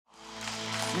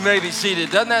You may be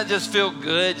seated. Doesn't that just feel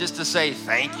good just to say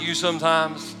thank you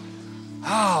sometimes?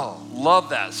 Oh, love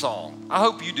that song. I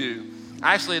hope you do.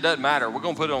 Actually, it doesn't matter. We're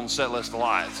going to put it on the set list a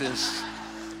lot.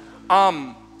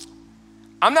 I'm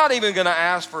not even going to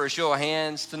ask for a show of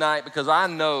hands tonight because I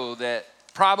know that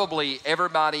probably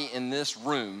everybody in this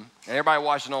room and everybody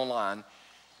watching online,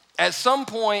 at some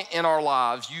point in our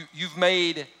lives, you've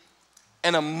made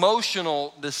an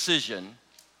emotional decision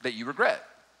that you regret.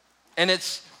 And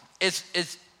it's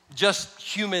just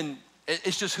human,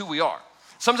 it's just who we are.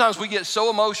 Sometimes we get so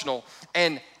emotional,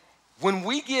 and when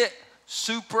we get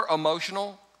super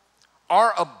emotional,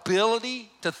 our ability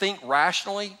to think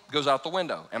rationally goes out the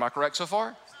window. Am I correct so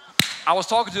far? I was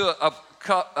talking to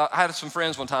I had some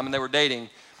friends one time, and they were dating,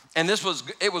 and it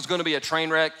was going to be a train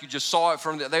wreck. You just saw it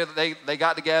from they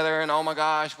got together, and oh my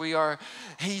gosh,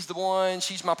 he's the one,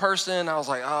 she's my person. I was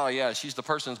like, oh yeah, she's the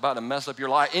person that's about to mess up your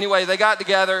life. Anyway, they got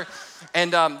together,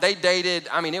 and they dated.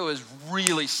 I mean, it was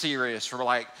really serious for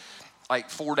like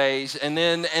 4 days, and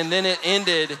then it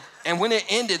ended. And when it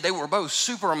ended, they were both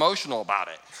super emotional about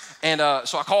it. And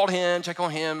so I called him, check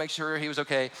on him, make sure he was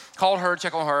okay. Called her,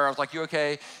 check on her. I was like, you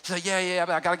okay? She said, yeah,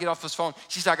 but I got to get off this phone.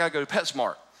 She said, I got to go to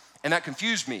PetSmart. And that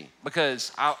confused me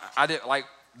because I didn't like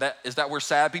that. Is that where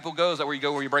sad people go? Is that where you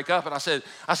go where you break up? And I said,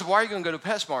 why are you going to go to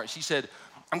PetSmart? She said,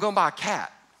 I'm going to buy a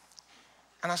cat.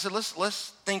 And I said,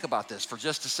 let's think about this for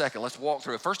just a second. Let's walk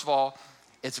through it. First of all,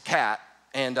 it's a cat.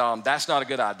 And that's not a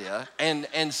good idea. And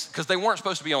because they weren't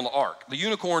supposed to be on the ark. The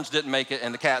unicorns didn't make it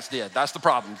and the cats did. That's the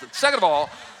problem. Second of all,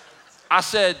 I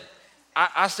said,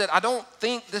 I don't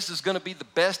think this is going to be the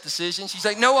best decision. She's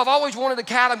like, no, I've always wanted a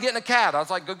cat. I'm getting a cat. I was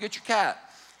like, go get your cat.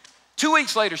 2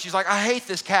 weeks later, she's like, I hate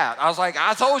this cat. I was like,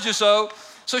 I told you so.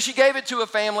 So she gave it to a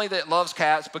family that loves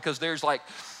cats because there's like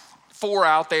 4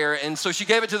 out there. And so she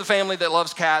gave it to the family that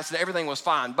loves cats and everything was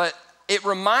fine. But it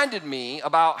reminded me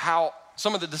about how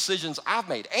some of the decisions I've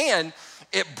made. And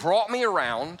it brought me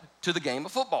around to the game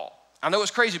of football. I know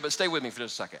it's crazy, but stay with me for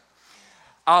just a second.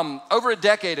 Over a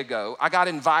decade ago, I got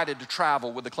invited to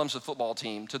travel with the Clemson football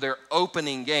team to their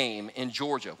opening game in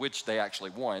Georgia, which they actually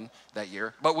won that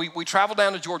year. But we traveled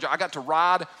down to Georgia. I got to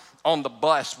ride on the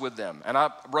bus with them, and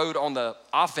I rode on the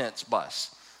offense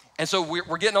bus. And so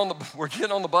we're getting on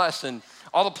the bus, and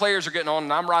all the players are getting on,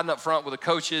 and I'm riding up front with the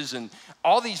coaches, and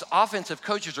all these offensive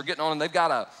coaches are getting on, and they've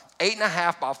got a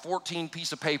 8.5 by 14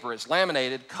 piece of paper. It's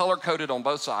laminated, color-coded on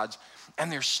both sides,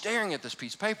 and they're staring at this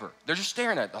piece of paper. They're just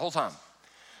staring at it the whole time.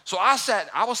 So I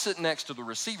was sitting next to the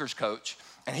receivers coach,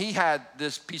 and he had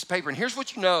this piece of paper. And here's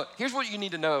what you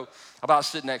need to know about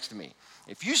sitting next to me.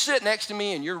 If you sit next to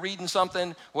me and you're reading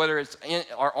something, whether it's in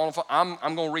or on,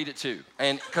 I'm going to read it too,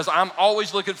 and because I'm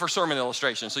always looking for sermon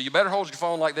illustrations. So you better hold your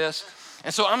phone like this.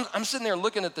 And so I'm sitting there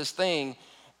looking at this thing,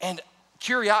 and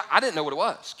I didn't know what it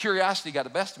was. Curiosity got the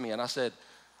best of me, and I said,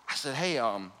 hey,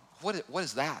 what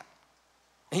is that?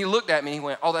 And he looked at me and he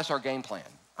went, oh, that's our game plan.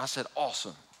 I said,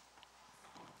 awesome.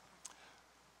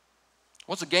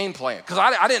 What's a game plan? Because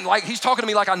I didn't like, he's talking to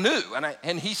me like I knew.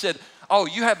 And he said, oh,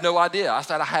 you have no idea. I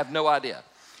said, I have no idea.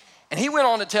 And he went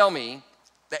on to tell me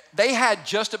that they had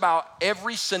just about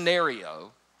every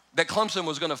scenario that Clemson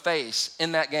was going to face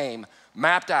in that game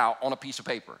mapped out on a piece of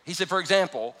paper. He said, for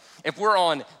example, if we're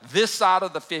on this side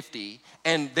of the 50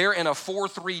 and they're in a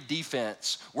 4-3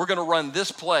 defense, we're going to run this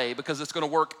play because it's going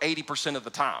to work 80% of the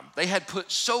time. They had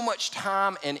put so much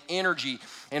time and energy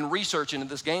and research into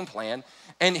this game plan.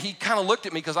 And he kind of looked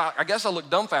at me because I guess I looked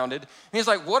dumbfounded. And he's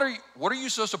like, what are you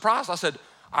so surprised? I said,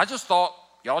 I just thought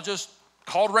y'all just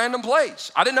called random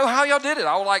plays. I didn't know how y'all did it.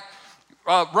 I was like,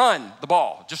 run the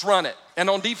ball, just run it. And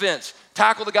on defense,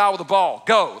 tackle the guy with the ball,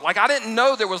 go. Like I didn't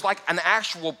know there was like an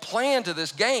actual plan to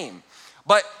this game.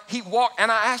 But he walked,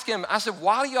 and I asked him, I said,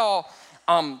 why do y'all,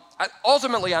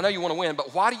 ultimately I know you want to win,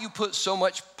 but why do you put so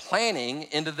much planning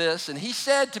into this? And he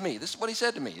said to me, this is what he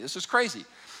said to me, this is crazy.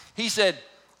 He said,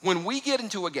 when we get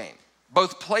into a game,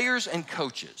 both players and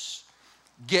coaches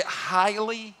get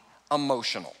highly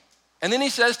emotional. And then he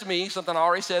says to me, something I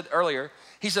already said earlier,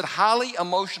 he said, highly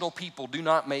emotional people do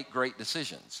not make great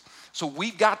decisions. So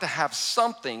we've got to have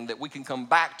something that we can come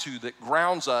back to that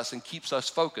grounds us and keeps us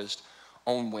focused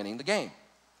on winning the game.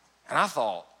 And I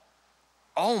thought,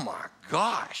 oh my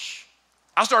gosh.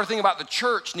 I started thinking about the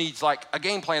church needs like a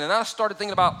game plan, and I started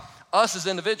thinking about us as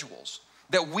individuals,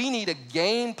 that we need a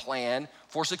game plan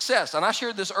for success. And I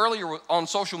shared this earlier on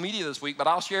social media this week, but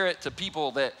I'll share it to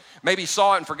people that maybe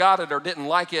saw it and forgot it or didn't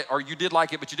like it, or you did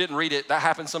like it, but you didn't read it. That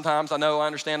happens sometimes. I know, I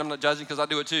understand. I'm not judging because I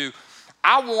do it too.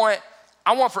 I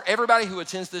want for everybody who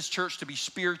attends this church to be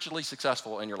spiritually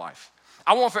successful in your life.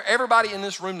 I want for everybody in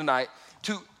this room tonight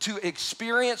to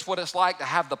experience what it's like to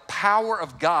have the power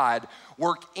of God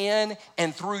work in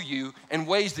and through you in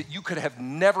ways that you could have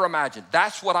never imagined.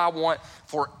 That's what I want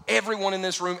for everyone in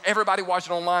this room, everybody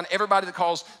watching online, everybody that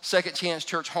calls Second Chance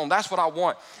Church home. That's what I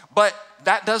want. But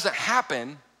that doesn't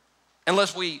happen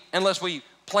unless we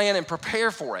plan and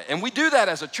prepare for it. And we do that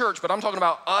as a church, but I'm talking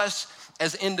about us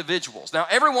as individuals. Now,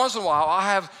 every once in a while,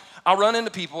 I'll run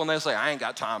into people and they'll say, I ain't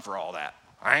got time for all that.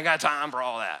 I ain't got time for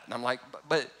all that. And I'm like,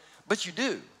 but you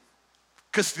do.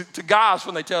 Because to guys,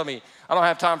 when they tell me, I don't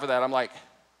have time for that, I'm like,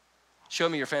 show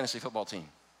me your fantasy football team.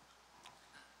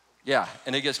 Yeah,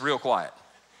 and it gets real quiet.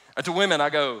 And to women, I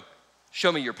go,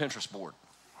 show me your Pinterest board.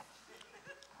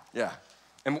 Yeah.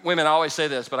 And women, I always say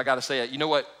this, but I got to say it. You know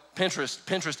what?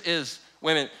 Pinterest is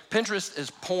women. Pinterest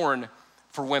is porn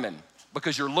for women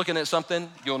because you're looking at something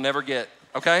you'll never get,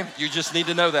 okay? You just need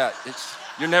to know that.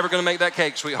 You're never going to make that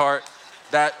cake, sweetheart.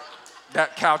 That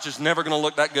couch is never going to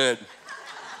look that good.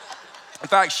 In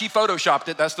fact, she photoshopped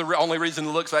it. That's the only reason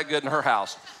it looks that good in her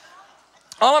house.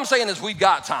 All I'm saying is we've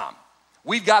got time.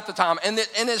 We've got the time, and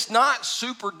it's not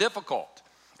super difficult.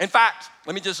 In fact,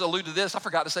 let me just allude to this. I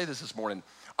forgot to say this morning.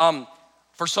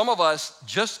 For some of us,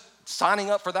 just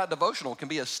signing up for that devotional can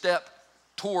be a step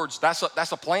towards, that's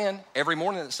a plan. Every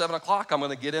morning at 7 o'clock, I'm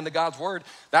gonna get into God's word.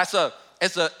 It's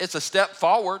a step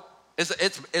forward.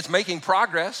 It's making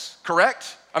progress,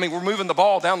 correct? I mean, we're moving the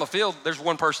ball down the field. There's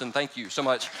one person, thank you so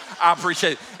much. I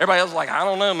appreciate it. Everybody else is like, I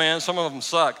don't know, man. Some of them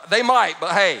suck. They might,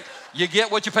 but hey, you get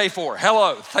what you pay for.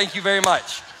 Hello, thank you very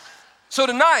much. So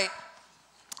tonight,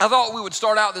 I thought we would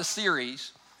start out this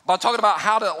series by talking about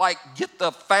how to get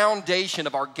the foundation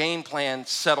of our game plan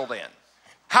settled in.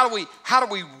 How do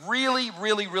we really,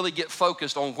 really, really get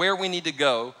focused on where we need to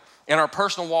go in our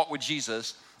personal walk with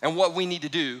Jesus and what we need to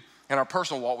do in our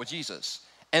personal walk with Jesus.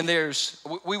 And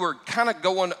we were kind of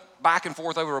going back and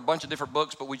forth over a bunch of different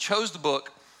books, but we chose the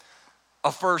book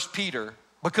of 1 Peter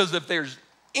because if there's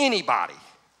anybody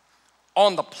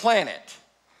on the planet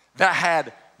that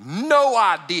had no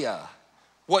idea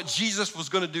what Jesus was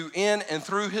going to do in and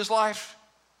through his life,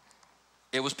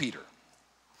 it was Peter.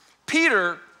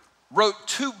 Peter wrote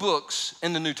 2 books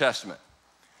in the New Testament.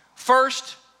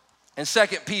 1st and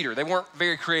 2nd Peter. They weren't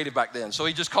very creative back then, so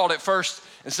he just called it 1st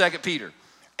and 2nd Peter.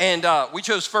 And we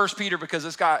chose 1st Peter because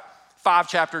it's got 5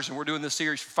 chapters, and we're doing this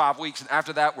series for 5 weeks. And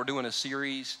after that, we're doing a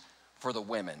series for the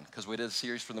women because we did a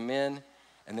series for the men,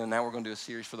 and then now we're going to do a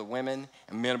series for the women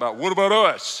and men about what about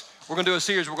us? We're going to do a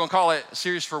series. We're going to call it a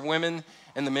series for women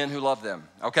and the men who love them.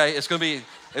 Okay, it's going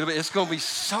to be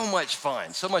so much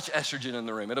fun, so much estrogen in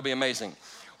the room. It'll be amazing.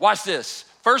 Watch this.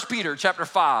 1 Peter chapter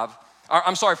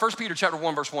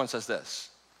 1 verse 1 says this.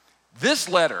 This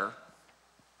letter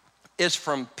is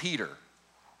from Peter,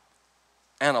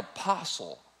 an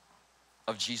apostle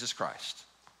of Jesus Christ.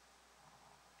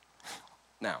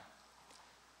 Now,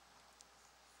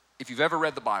 if you've ever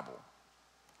read the Bible,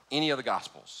 any of the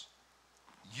Gospels,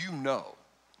 you know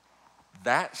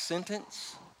that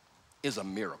sentence is a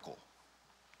miracle.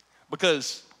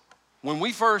 Because when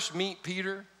we first meet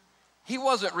Peter, he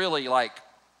wasn't really like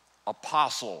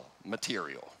apostle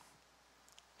material.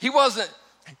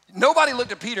 Nobody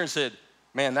looked at Peter and said,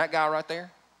 man, that guy right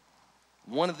there,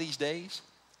 one of these days,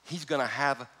 he's gonna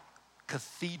have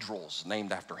cathedrals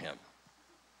named after him.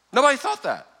 Nobody thought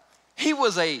that. He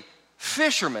was a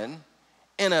fisherman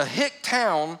in a hick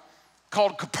town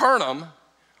called Capernaum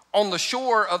on the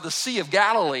shore of the Sea of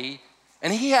Galilee,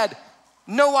 and he had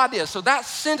no idea. So that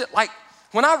sent it,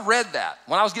 when I read that,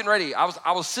 when I was getting ready, I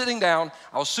was sitting down,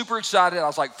 I was super excited. I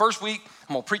was like, first week,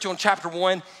 I'm gonna preach on chapter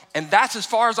 1, and that's as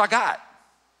far as I got.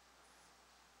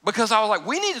 Because I was like,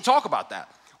 we need to talk about that.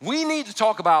 We need to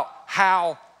talk about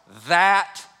how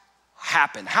that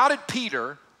happened. How did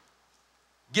Peter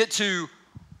get to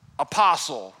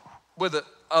apostle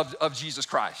of Jesus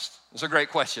Christ? It's a great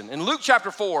question. In Luke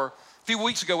chapter 4, a few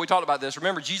weeks ago we talked about this.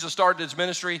 Remember, Jesus started his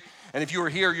ministry, and if you were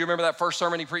here, you remember that first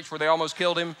sermon he preached where they almost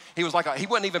killed him. He was he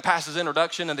wasn't even past his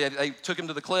introduction, and they took him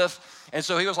to the cliff. And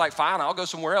so he was like, fine, I'll go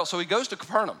somewhere else. So he goes to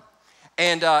Capernaum.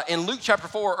 And in Luke chapter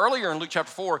 4, earlier in Luke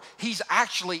chapter 4, he's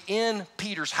actually in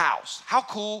Peter's house. How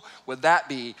cool would that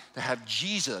be to have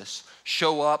Jesus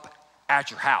show up at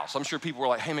your house? I'm sure people were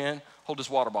like, hey man, hold this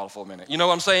water bottle for a minute. You know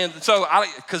what I'm saying? So,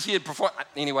 because he had performed,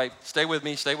 anyway, stay with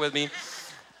me.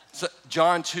 So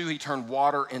John 2, he turned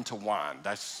water into wine.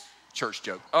 That's a church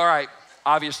joke. All right,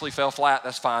 obviously fell flat.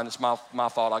 That's fine. It's my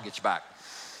fault. I'll get you back.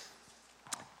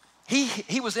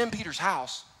 He was in Peter's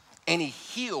house, and he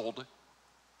healed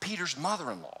Peter's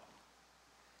mother-in-law.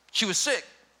 She was sick,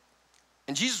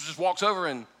 and Jesus just walks over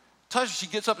and touches her.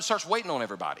 She gets up and starts waiting on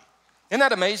everybody. Isn't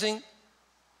that amazing?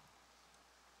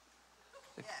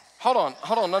 Yes. Hold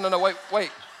on, no,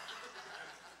 wait.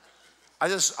 I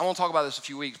want to talk about this a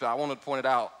few weeks, but I want to point it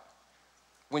out.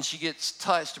 When she gets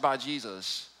touched by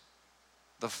Jesus,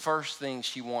 the first thing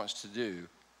she wants to do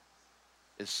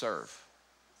is serve.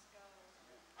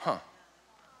 Huh.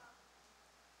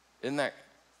 Isn't that,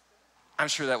 I'm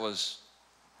sure it was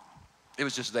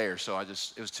just there, so it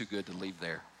was too good to leave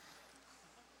there.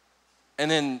 And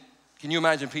then, can you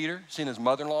imagine Peter seeing his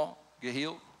mother-in-law get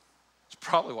healed? It's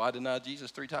probably why I denied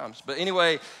Jesus 3 times. But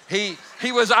anyway,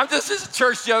 it's a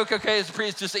church joke, okay?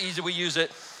 It's just easy, we use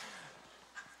it.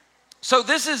 So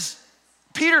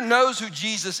Peter knows who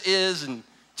Jesus is, and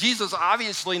Jesus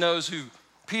obviously knows who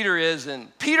Peter is,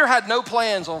 and Peter had no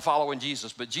plans on following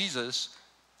Jesus, but Jesus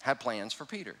had plans for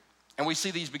Peter. And we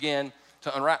see these begin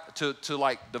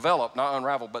to develop, not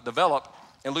unravel, but develop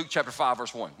in Luke chapter 5,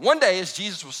 verse 1. One day as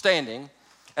Jesus was standing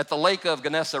at the lake of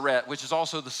Gennesaret, which is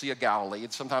also the Sea of Galilee,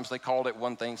 and sometimes they called it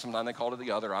one thing, sometimes they called it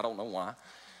the other, I don't know why.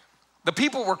 The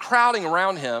people were crowding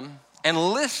around him and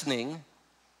listening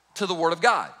to the word of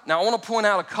God. Now I want to point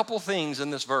out a couple things in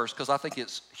this verse because I think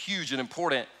it's huge and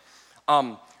important.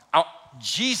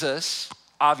 Jesus,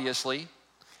 obviously,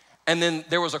 and then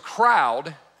there was a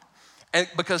crowd and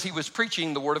because he was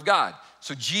preaching the word of God.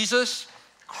 So Jesus,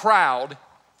 crowd,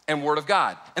 and word of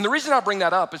God. And the reason I bring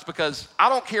that up is because I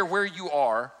don't care where you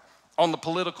are on the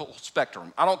political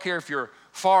spectrum. I don't care if you're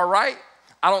far right.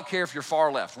 I don't care if you're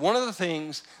far left. One of the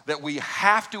things that we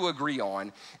have to agree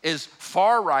on is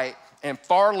far right and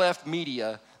far left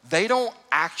media, they don't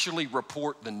actually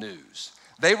report the news.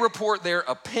 They report their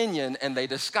opinion and they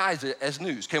disguise it as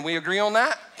news. Can we agree on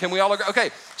that? Can we all agree? Okay,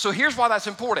 so here's why that's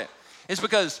important. It's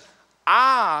because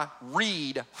I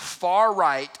read far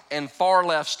right and far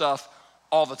left stuff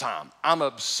all the time. I'm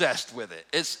obsessed with it.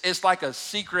 It's like a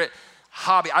secret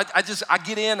hobby. I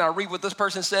get in, I read what this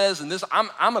person says, and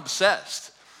I'm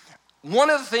obsessed. One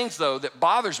of the things, though, that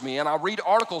bothers me, and I read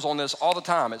articles on this all the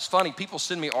time. It's funny, people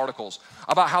send me articles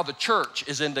about how the church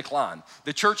is in decline.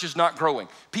 The church is not growing.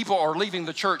 People are leaving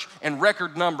the church in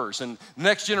record numbers, and the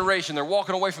next generation, they're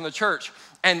walking away from the church.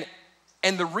 And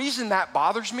the reason that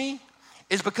bothers me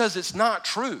is because it's not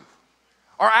true.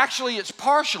 Or actually, it's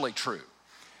partially true.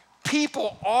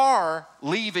 People are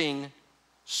leaving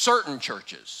certain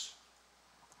churches,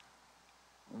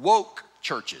 woke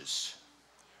churches,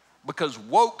 because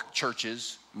woke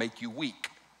churches make you weak.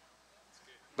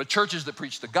 But churches that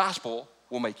preach the gospel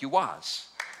will make you wise.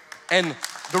 And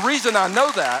the reason I know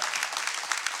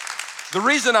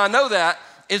that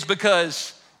is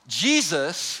because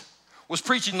Jesus was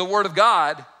preaching the word of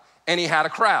God and he had a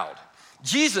crowd.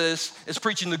 Jesus is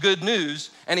preaching the good news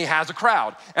and he has a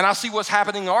crowd. And I see what's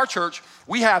happening in our church.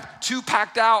 We have 2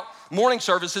 packed out morning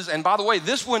services. And by the way,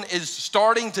 this one is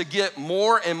starting to get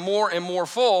more and more and more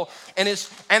full. And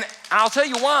I'll tell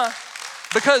you why.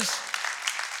 Because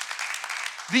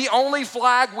the only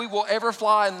flag we will ever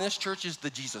fly in this church is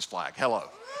the Jesus flag. Hello.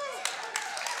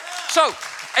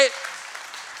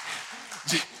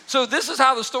 So this is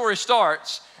how the story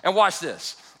starts. And watch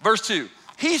this. Verse 2.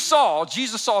 Jesus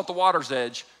saw at the water's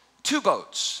edge 2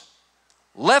 boats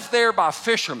left there by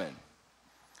fishermen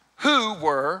who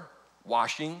were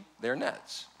washing their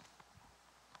nets.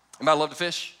 Anybody love to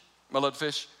fish? Anybody love to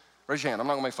fish? Raise your hand. I'm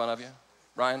not gonna make fun of you.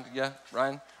 Ryan, yeah,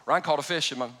 Ryan. Ryan caught a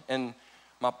fish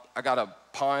I got a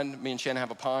pond. Me and Shannon have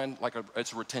a pond,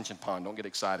 it's a retention pond. Don't get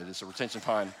excited. It's a retention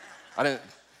pond.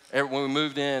 When we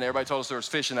moved in, everybody told us there was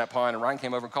fish in that pond, and Ryan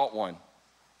came over and caught one.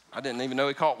 I didn't even know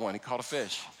he caught one. He caught a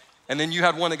fish. And then you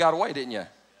had one that got away, didn't you?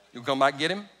 You come back and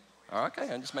get him? Okay,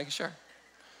 I'm just making sure.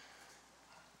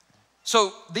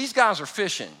 So these guys are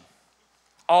fishing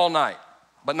all night,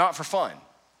 but not for fun.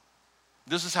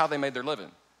 This is how they made their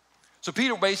living. So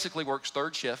Peter basically works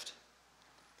 3rd shift.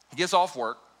 He gets off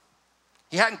work.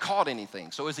 He hadn't caught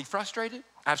anything. So is he frustrated?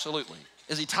 Absolutely.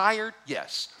 Is he tired?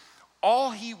 Yes.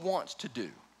 All he wants to do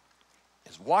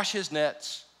is wash his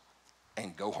nets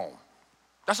and go home.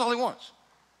 That's all he wants.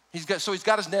 He's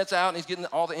got his nets out and he's getting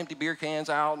all the empty beer cans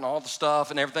out and all the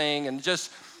stuff and everything, and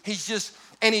he's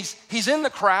in the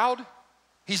crowd.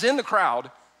 He's in the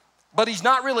crowd, but he's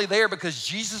not really there because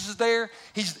Jesus is there.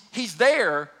 He's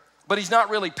there, but he's not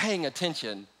really paying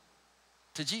attention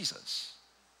to Jesus.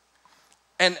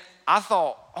 And I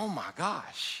thought, oh my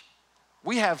gosh,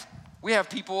 we have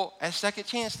people at Second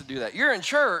Chance to do that. You're in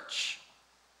church,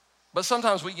 but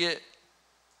sometimes we get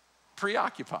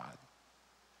preoccupied.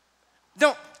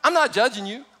 I'm not judging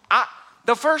you.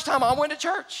 The first time I went to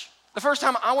church,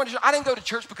 I didn't go to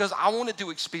church because I wanted to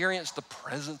experience the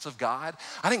presence of God.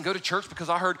 I didn't go to church because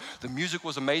I heard the music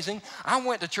was amazing. I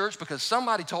went to church because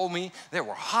somebody told me there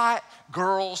were hot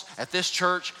girls at this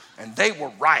church and they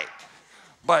were right.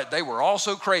 But they were all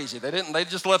so crazy. They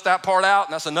just left that part out,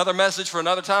 and that's another message for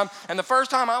another time. And the first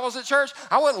time I was at church,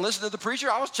 I wasn't listening to the preacher.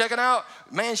 I was checking out,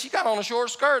 man, she got on a short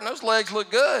skirt and those legs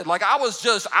look good. Like I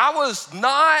was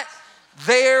not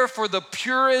there for the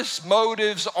purest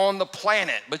motives on the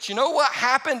planet. But you know what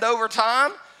happened over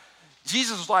time?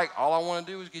 Jesus was like, all I want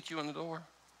to do is get you in the door.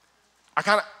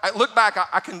 I look back,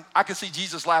 I can see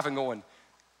Jesus laughing going,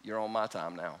 you're on my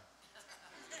time now.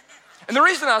 And the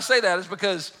reason I say that is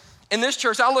because in this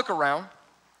church, I look around,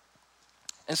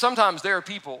 and sometimes there are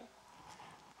people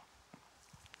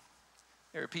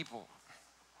that are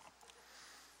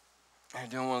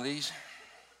doing one of these.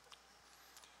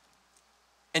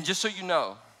 And just so you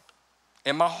know,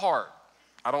 in my heart,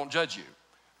 I don't judge you.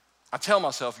 I tell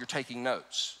myself you're taking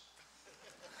notes.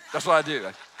 That's what I do,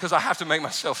 because I have to make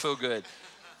myself feel good.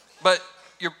 But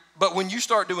when you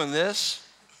start doing this,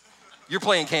 you're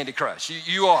playing Candy Crush.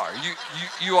 You are.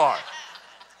 You are.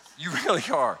 You really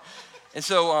are. And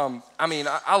so,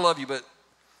 I love you,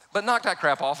 but knock that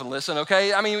crap off and listen,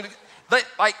 okay? I mean,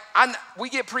 we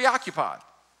get preoccupied.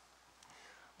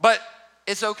 But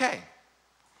it's okay.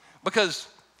 Because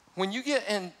when you get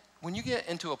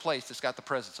into a place that's got the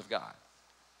presence of God,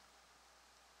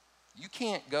 you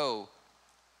can't go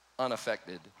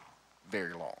unaffected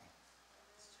very long.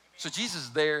 So Jesus is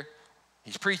there,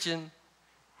 he's preaching,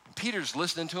 and Peter's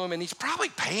listening to him, and he's probably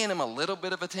paying him a little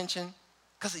bit of attention.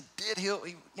 Because he did heal,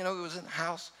 he was in the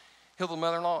house, healed the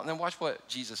mother-in-law, and then watch what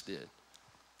Jesus did.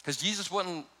 Because Jesus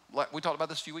wasn't, like we talked about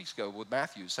this a few weeks ago with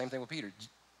Matthew, same thing with Peter.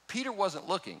 Peter wasn't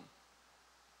looking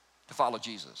to follow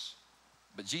Jesus,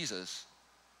 but Jesus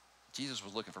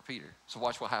was looking for Peter. So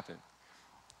watch what happened.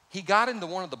 He got into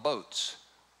one of the boats,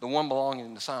 the one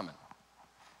belonging to Simon,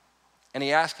 and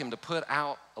he asked him to put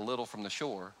out a little from the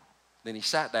shore. Then he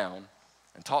sat down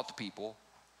and taught the people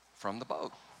from the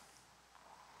boat.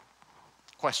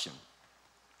 Question,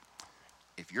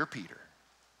 if you're Peter,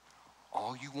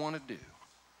 all you want to do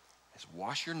is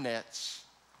wash your nets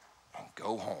and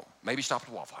go home. Maybe stop at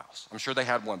the Waffle House. I'm sure they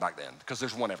had one back then because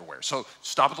there's one everywhere. So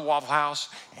stop at the Waffle House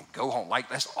and go home. Like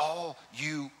that's all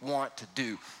you want to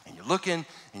do. And you're looking,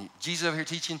 and Jesus over here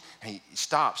teaching, and he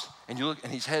stops, and you look,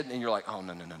 and he's heading, and you're like, oh,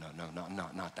 no,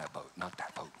 not that boat, not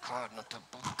that boat. God, not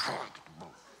that boat. God, the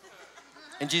boat.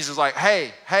 And Jesus is like,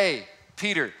 hey,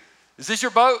 Peter, is this your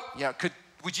boat? Yeah,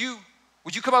 Would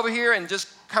you come over here and just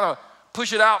kind of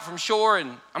push it out from shore,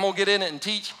 and I'm going to get in it and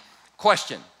teach?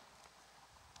 Question,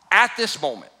 at this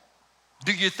moment,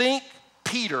 do you think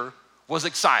Peter was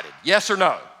excited? Yes or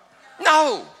no?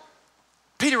 No.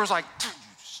 Peter was like, you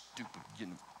stupid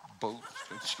boat.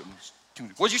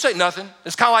 What'd you say? Nothing.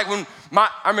 It's kind of like when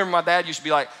I remember my dad used to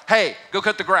be like, hey, go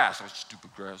cut the grass. I was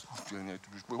stupid grass.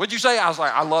 What'd you say? I was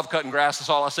like, I love cutting grass. That's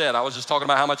all I said. I was just talking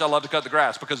about how much I love to cut the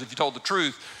grass, because if you told the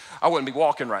truth, I wouldn't be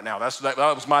walking right now. That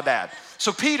was my dad.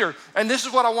 So Peter, and this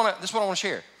is what I want to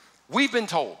share. We've been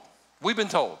told,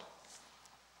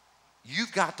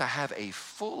 you've got to have a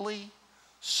fully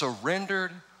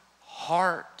surrendered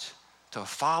heart to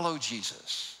follow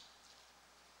Jesus.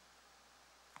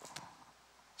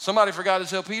 Somebody forgot to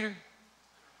tell Peter?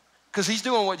 Because he's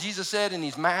doing what Jesus said and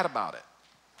he's mad about it.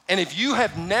 And if you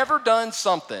have never done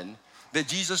something that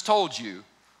Jesus told you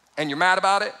and you're mad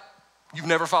about it, you've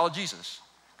never followed Jesus.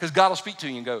 Because God will speak to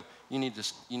you and go, you need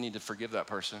to forgive that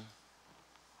person.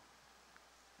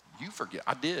 You forget.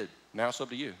 I did. Now it's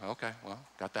up to you. Okay, well,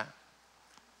 got that.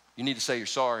 You need to say you're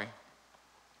sorry.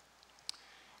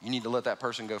 You need to let that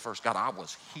person go first. God, I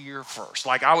was here first.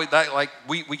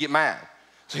 We get mad.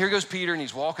 So here goes Peter, and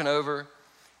he's walking over.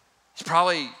 He's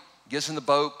probably gets in the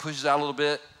boat, pushes out a little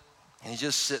bit, and he's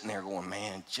just sitting there going,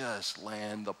 man, just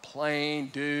land the plane,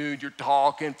 dude. You're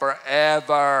talking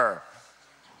forever.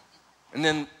 And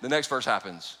then the next verse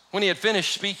happens. When he had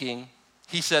finished speaking,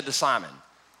 he said to Simon,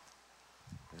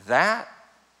 that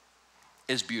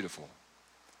is beautiful.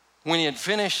 When he had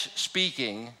finished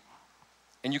speaking,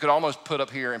 and you could almost put up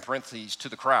here in parentheses to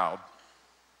the crowd,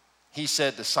 he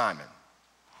said to Simon.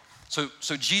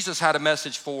 So Jesus had a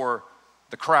message for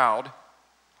the crowd,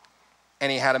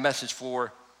 and he had a message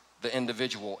for the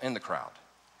individual in the crowd.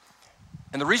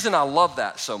 And the reason I love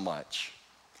that so much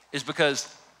is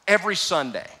because every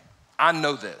Sunday, I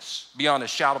know this beyond a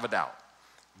shadow of a doubt,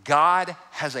 God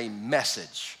has a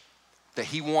message that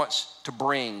he wants to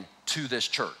bring to this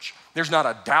church. There's not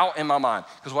a doubt in my mind.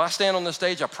 Because when I stand on this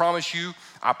stage, I promise you,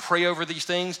 I pray over these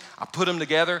things. I put them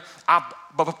together.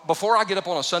 Before I get up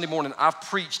on a Sunday morning, I've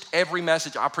preached every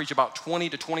message. I preach about 20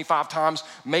 to 25 times,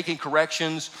 making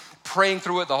corrections, praying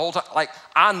through it the whole time. Like,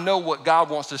 I know what God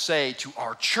wants to say to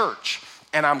our church.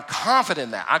 And I'm confident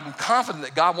in that. I'm confident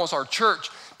that God wants our church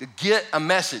to get a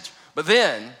message. But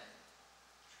then,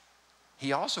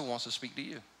 he also wants to speak to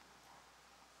you.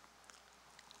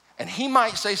 And he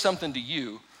might say something to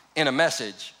you in a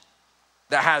message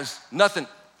that has nothing.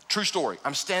 True story.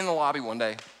 I'm standing in the lobby one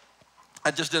day.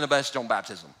 I just did a message on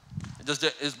baptism.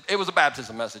 It was a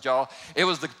baptism message, y'all. It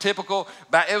was the typical,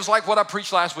 it was like what I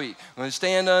preached last week. When you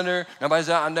stand under, nobody's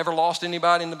out, I never lost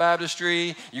anybody in the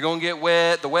baptistry. You're going to get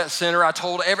wet, the wet center. I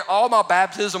told all my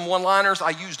baptism one-liners,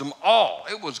 I used them all.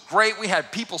 It was great. We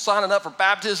had people signing up for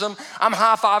baptism. I'm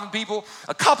high-fiving people.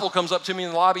 A couple comes up to me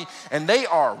in the lobby, and they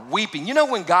are weeping. You know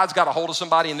when God's got a hold of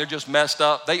somebody and they're just messed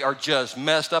up? They are just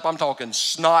messed up. I'm talking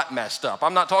snot messed up.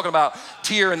 I'm not talking about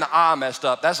tear in the eye messed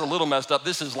up. That's a little messed up.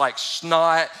 This is like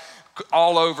snot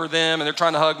all over them, and they're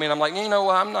trying to hug me, and I'm like, you know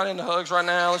what, I'm not into hugs right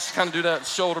now. Let's kind of do that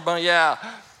shoulder bump, yeah.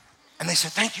 And they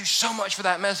said, thank you so much for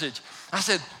that message. I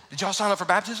said, did y'all sign up for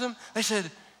baptism? They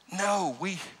said, no,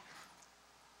 we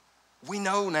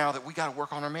know now that we got to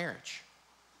work on our marriage.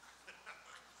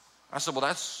 I said, well,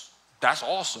 that's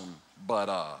awesome, but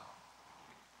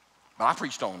I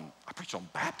preached on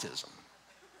baptism.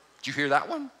 Did you hear that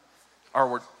one?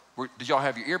 Or did y'all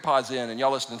have your ear pods in and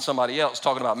y'all listening to somebody else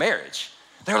talking about marriage?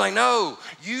 They were like, no,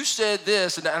 you said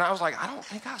this. And I was like, I don't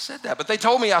think I said that. But they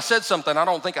told me I said something I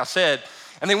don't think I said.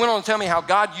 And they went on to tell me how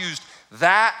God used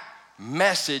that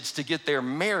message to get their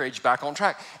marriage back on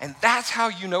track. And that's how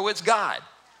you know it's God.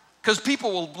 Because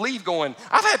people will leave going,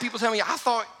 I've had people tell me, I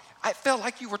felt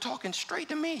like you were talking straight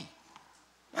to me.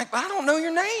 Like, but I don't know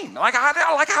your name. Like,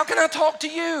 how can I talk to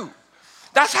you?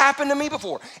 That's happened to me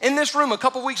before. In this room a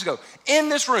couple weeks ago,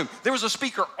 there was a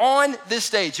speaker on this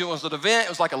stage. It was an event. It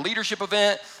was like a leadership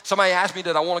event. Somebody asked me,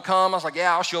 did I want to come? I was like,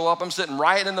 yeah, I'll show up. I'm sitting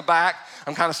right in the back.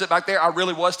 I'm kind of sitting back there. I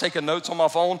really was taking notes on my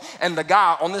phone. And the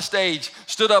guy on this stage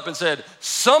stood up and said,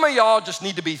 some of y'all just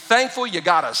need to be thankful you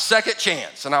got a second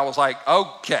chance. And I was like,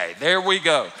 okay, there we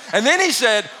go. And then he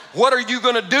said, what are you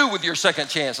going to do with your second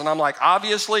chance? And I'm like,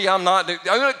 obviously, I'm going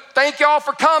to thank y'all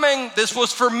for coming. This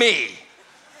was for me.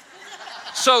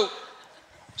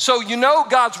 So you know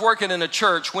God's working in a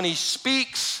church when he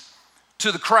speaks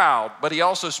to the crowd, but he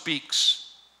also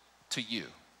speaks to you.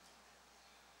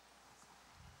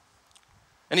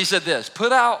 And he said this,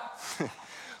 put out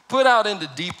into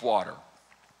deep water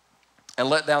and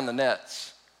let down the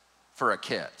nets for a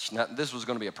catch. Now, this was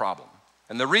going to be a problem.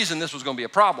 And the reason this was going to be a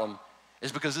problem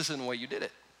is because this isn't the way you did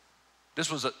it.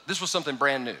 This was something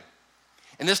brand new.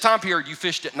 In this time period, you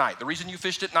fished at night. The reason you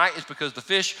fished at night is because the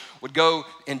fish would go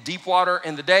in deep water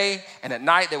in the day, and at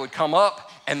night they would come up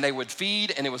and they would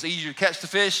feed, and it was easier to catch the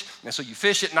fish. And so you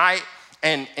fish at night,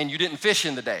 and you didn't fish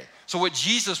in the day. So what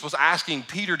Jesus was asking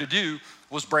Peter to do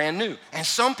was brand new. And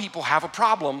some people have a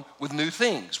problem with new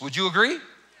things. Would you agree? Yes.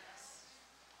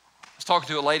 I was talking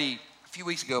to a lady a few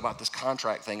weeks ago about this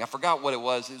contract thing. I forgot what it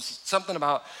was. It was something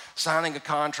about signing a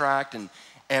contract and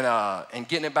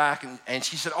getting it back, and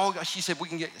she said, I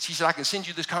can send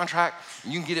you this contract,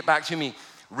 and you can get it back to me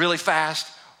really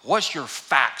fast. What's your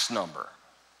fax number?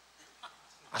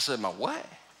 I said, my what?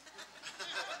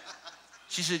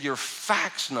 She said, your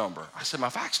fax number. I said, my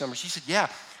fax number? She said, yeah,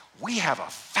 we have a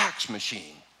fax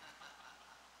machine.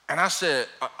 And I said,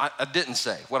 I didn't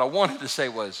say. What I wanted to say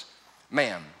was,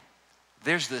 ma'am,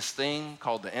 there's this thing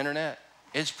called the internet.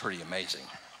 It's pretty amazing.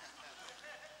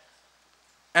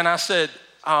 And I said,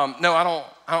 no, I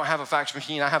don't have a fax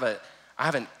machine. I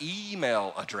have an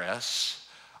email address.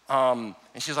 And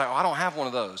she's like, oh, I don't have one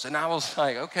of those. And I was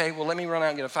like, okay, well, let me run out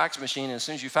and get a fax machine. And as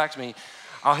soon as you fax me,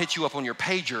 I'll hit you up on your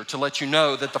pager to let you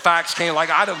know that the fax came.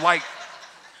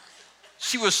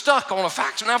 She was stuck on a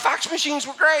fax. Now, fax machines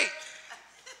were great.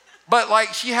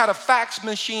 But she had a fax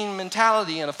machine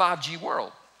mentality in a 5G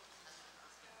world.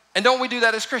 And don't we do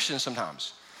that as Christians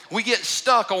sometimes? We get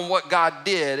stuck on what God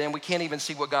did, and we can't even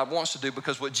see what God wants to do,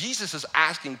 because what Jesus is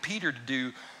asking Peter to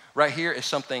do right here is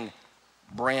something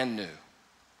brand new.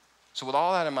 So with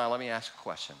all that in mind, let me ask a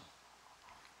question.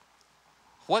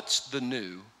 What's the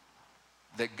new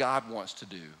that God wants to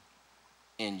do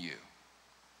in you?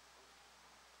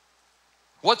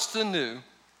 What's the new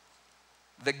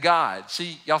that God,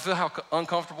 see, y'all feel how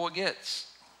uncomfortable it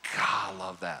gets? God, I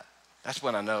love that. That's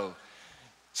when I know.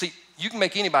 See, you can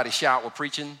make anybody shout while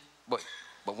preaching, but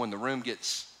when the room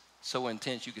gets so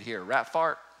intense you could hear a rat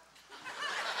fart,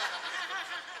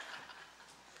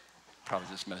 probably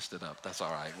just messed it up. That's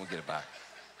all right. We'll get it back.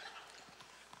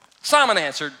 Simon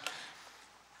answered,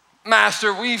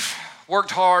 Master, we've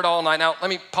worked hard all night. Now, let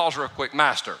me pause real quick.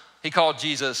 Master. He called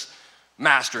Jesus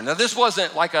Master. Now, this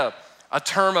wasn't like a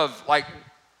term of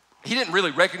he didn't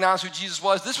really recognize who Jesus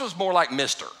was. This was more like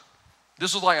Mister.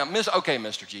 This was like okay,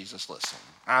 Mr. Jesus, listen.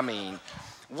 I mean,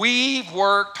 we've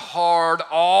worked hard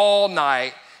all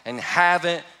night and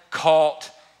haven't caught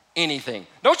anything.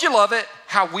 Don't you love it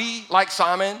how we, like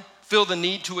Simon, feel the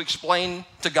need to explain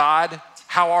to God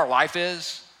how our life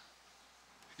is?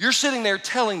 You're sitting there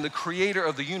telling the creator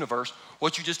of the universe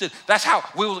what you just did. That's how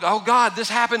we'll go, oh God, this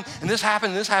happened, and this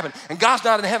happened, and this happened. And God's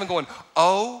not in heaven going,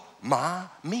 oh my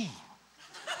me.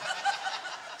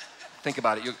 Think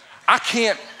about it. I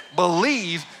can't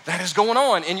believe that is going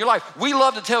on in your life. We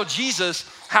love to tell Jesus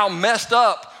how messed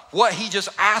up what he just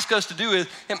asked us to do is,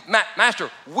 Master,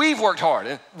 we've worked hard.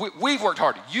 And we've worked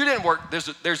hard. You didn't work.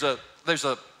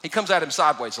 He comes at him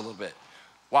sideways a little bit.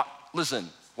 Listen,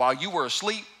 while you were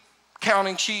asleep,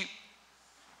 counting sheep,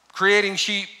 creating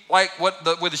sheep, with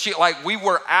the sheep, like we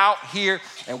were out here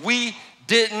and we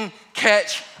didn't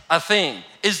catch a thing.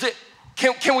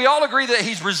 Can we all agree that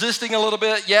he's resisting a little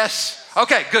bit? Yes?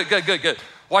 Okay, good.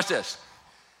 Watch this.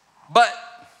 But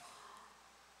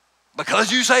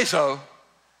because you say so,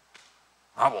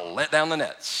 I will let down the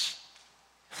nets.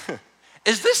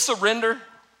 Is this surrender?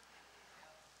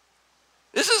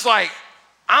 This is like,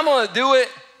 I'm gonna do it,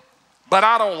 but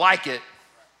I don't like it.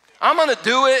 I'm gonna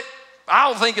do it, I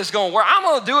don't think it's gonna work. I'm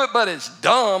gonna do it, but it's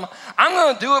dumb. I'm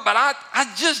gonna do it, but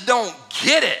I just don't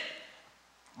get it.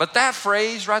 But that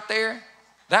phrase right there,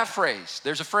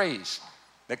 there's a phrase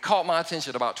that caught my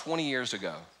attention about 20 years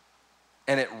ago,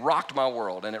 and it rocked my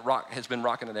world, and has been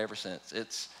rocking it ever since.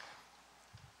 It's,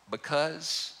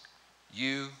 because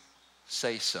you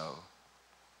say so,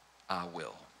 I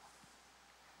will.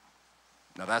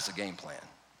 Now that's a game plan.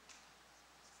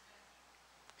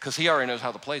 Because he already knows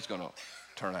how the play's gonna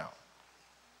turn out.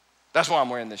 That's why I'm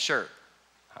wearing this shirt.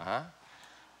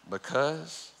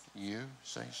 Because you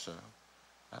say so.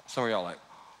 Some of y'all like,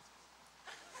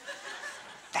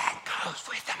 that goes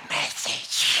with the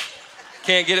message.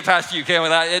 Can't get it past you, can we?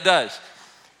 It does.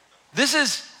 This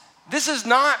is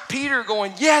not Peter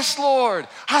going, yes, Lord,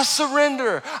 I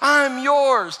surrender. I'm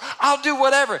yours. I'll do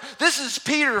whatever. This is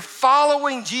Peter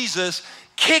following Jesus,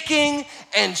 kicking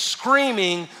and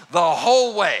screaming the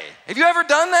whole way. Have you ever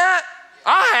done that?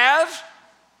 I have.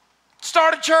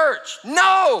 Start a church.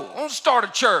 No, don't start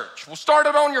a church. We'll start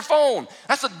it on your phone.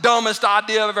 That's the dumbest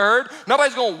idea I've ever heard.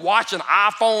 Nobody's going to watch an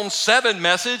iPhone 7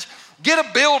 message. Get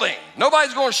a building.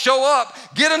 Nobody's going to show up.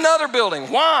 Get another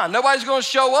building. Why? Nobody's going to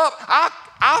show up.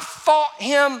 I fought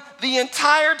him the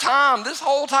entire time. This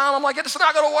whole time, I'm like, it's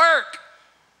not going to work.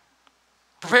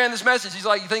 Preparing this message, he's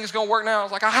like, you think it's going to work now? I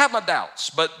was like, I have my doubts,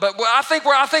 but I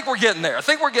think we're getting there. I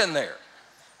think we're getting there.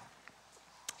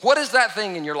 What is that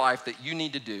thing in your life that you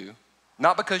need to do,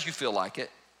 not because you feel like it,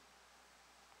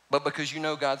 but because you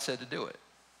know God said to do it?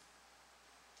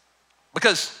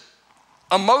 Because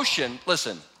emotion,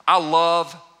 listen, I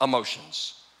love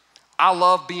emotions. I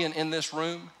love being in this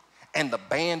room and the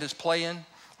band is playing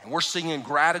and we're singing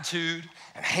gratitude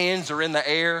and hands are in the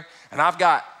air and I've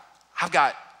got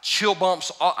chill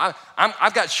bumps.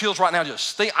 I've got chills right now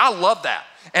just think. I love that.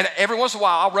 And every once in a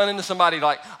while I'll run into somebody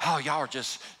like, oh, y'all are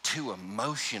just too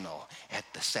emotional at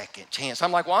the second chance.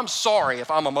 I'm like, well, I'm sorry if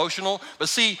I'm emotional, but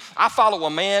see, I follow a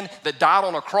man that died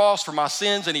on a cross for my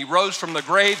sins and he rose from the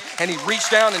grave and he reached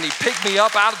down and he picked me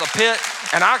up out of the pit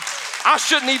and I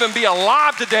shouldn't even be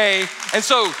alive today. And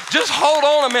so just hold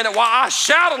on a minute while I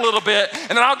shout a little bit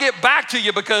and then I'll get back to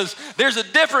you because there's a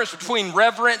difference between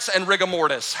reverence and rigor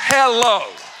mortis. Hello.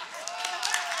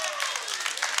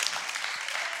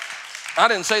 I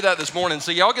didn't say that this morning,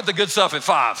 so y'all get the good stuff at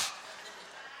 5.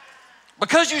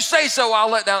 Because you say so,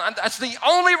 I'll let down. That's the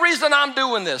only reason I'm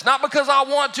doing this. Not because I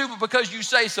want to, but because you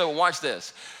say so. Watch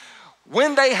this.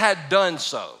 When they had done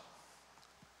so,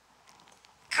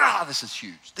 God, this is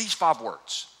huge. These 5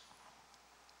 words.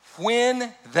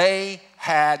 When they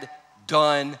had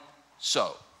done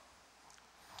so.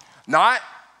 Not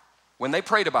when they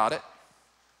prayed about it.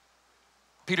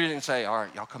 Peter didn't say, all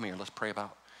right, y'all come here, let's pray about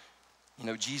it. You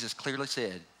know, Jesus clearly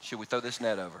said, should we throw this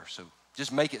net over? So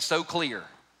just make it so clear.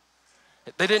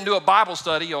 They didn't do a Bible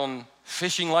study on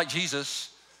fishing like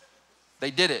Jesus. They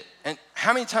did it. And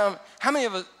how many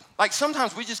of us, like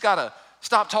sometimes we just got to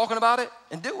stop talking about it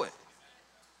and do it.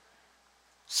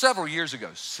 Several years ago,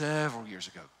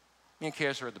 me and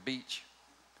Karis were at the beach.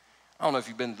 I don't know if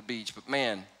you've been to the beach, but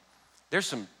man, there's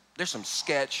some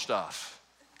sketch stuff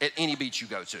at any beach you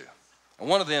go to. And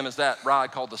one of them is that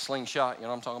ride called the Slingshot. You know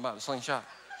what I'm talking about, the Slingshot?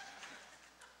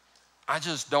 I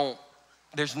just don't,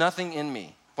 there's nothing in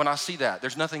me. When I see that,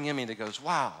 there's nothing in me that goes,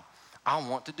 wow, I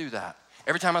want to do that.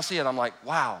 Every time I see it, I'm like,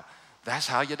 wow, that's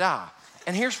how you die.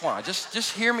 And here's why.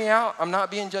 Just hear me out. I'm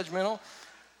not being judgmental.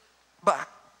 But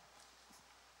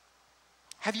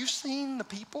have you seen the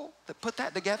people that put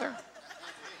that together?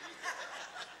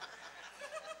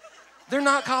 They're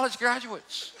not college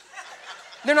graduates.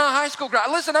 They're not high school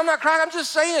graduates. Listen, I'm not crying. I'm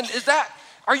just saying,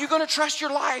 Are you going to trust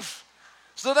your life?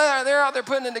 So they're out there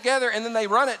putting it together, and then they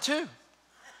run it too.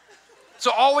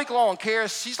 So all week long, Kara,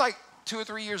 she's like 2 or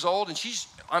 3 years old, and she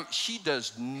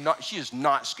is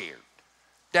not scared.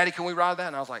 Daddy, can we ride that?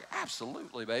 And I was like,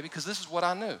 absolutely, baby, because this is what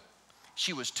I knew.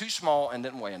 She was too small and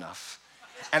didn't weigh enough.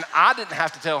 And I didn't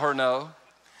have to tell her no,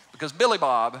 because Billy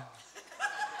Bob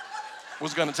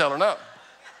was going to tell her no.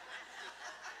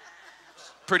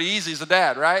 Pretty easy as a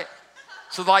dad, right?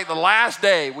 So like the last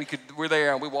day we're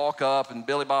there and we walk up and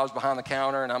Billy Bob's behind the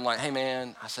counter and I'm like, hey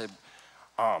man, I said,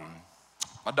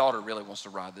 my daughter really wants to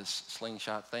ride this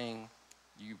slingshot thing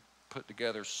you put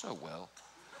together so well.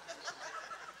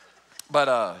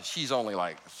 But she's only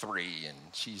like 3 and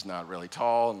she's not really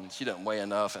tall and she doesn't weigh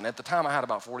enough. And at the time I had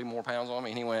about 40 more pounds on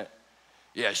me and he went,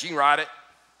 yeah, she can ride it.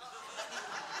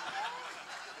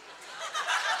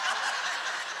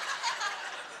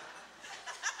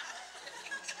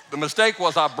 The mistake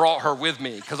was I brought her with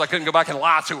me because I couldn't go back and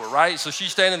lie to her, right? So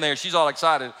she's standing there, she's all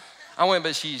excited. I went,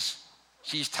 but she's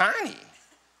tiny. And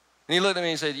he looked at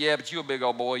me and said, yeah, but you a big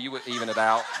old boy, you would even it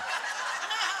out.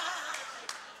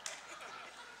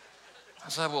 I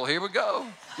said, well, here we go.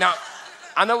 Now,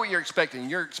 I know what you're expecting.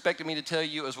 You're expecting me to tell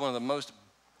you it was one of the most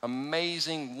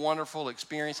amazing, wonderful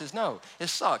experiences. No, it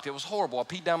sucked. It was horrible. I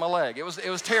peed down my leg. It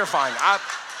was terrifying.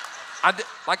 I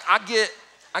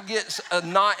get a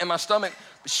knot in my stomach.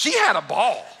 She had a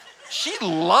ball. She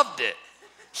loved it.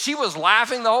 She was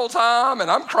laughing the whole time, and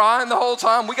I'm crying the whole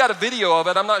time. We got a video of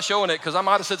it. I'm not showing it because I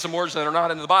might have said some words that are not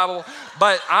in the Bible.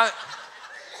 But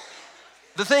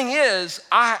the thing is,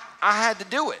 I had to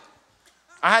do it.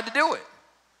 I had to do it.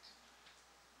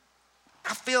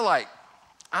 I feel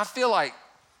like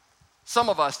some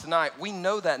of us tonight, we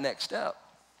know that next step.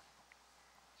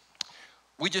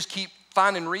 We just keep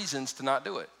finding reasons to not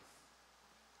do it.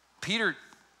 Peter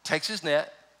takes his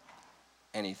net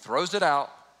and he throws it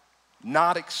out,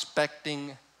 not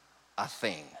expecting a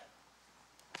thing.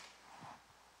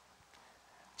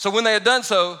 So when they had done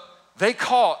so, they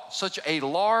caught such a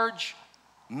large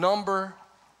number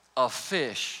of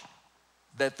fish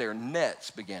that their nets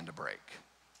began to break.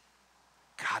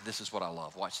 God, this is what I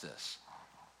love. Watch this.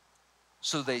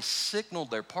 So they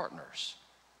signaled their partners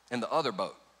in the other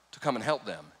boat to come and help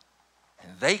them.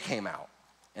 And they came out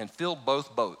and filled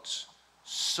both boats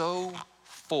so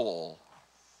full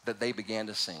that they began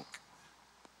to sink.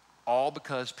 All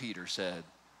because Peter said,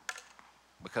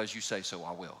 because you say so,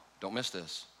 I will. Don't miss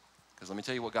this, because let me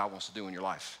tell you what God wants to do in your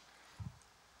life.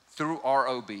 Through our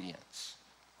obedience,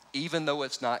 even though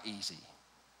it's not easy,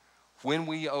 when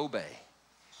we obey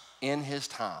in his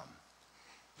time,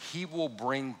 he will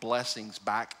bring blessings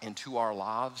back into our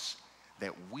lives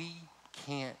that we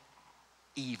can't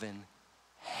even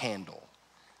handle.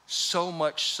 So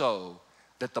much so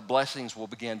that the blessings will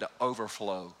begin to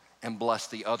overflow and bless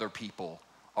the other people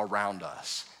around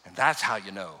us. And that's how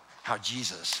you know how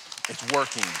Jesus is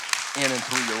working in and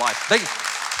through your life.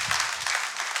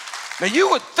 Now you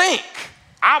would think,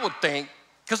 I would think,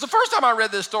 because the first time I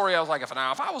read this story, I was like, if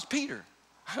I was Peter,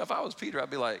 I'd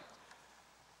be like,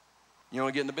 you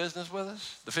want to get in the business with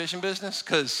us? The fishing business?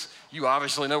 Because you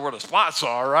obviously know where the spots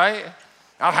are, right?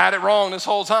 I've had it wrong this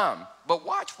whole time. But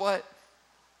watch what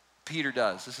Peter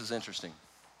does. This is interesting.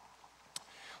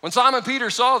 When Simon Peter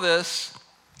saw this,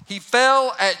 he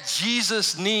fell at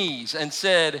Jesus' knees and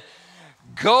said,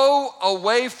 go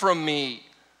away from me.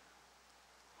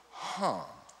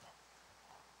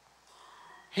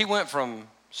 He went from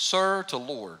sir to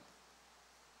Lord.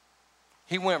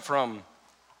 He went from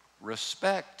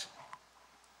respect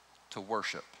to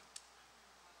worship.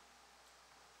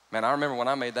 Man, I remember when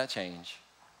I made that change.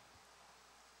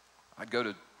 I'd go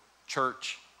to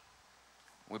church,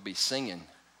 we'd be singing,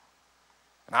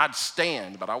 and I'd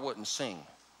stand, but I wouldn't sing,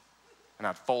 and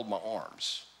I'd fold my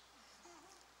arms.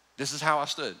 This is how I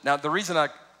stood. Now, the reason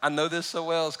I know this so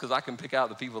well is because I can pick out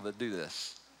the people that do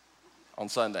this on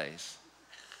Sundays.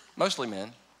 Mostly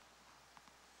men.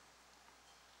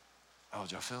 Oh,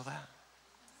 did y'all feel that?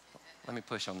 Let me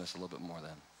push on this a little bit more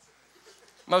then.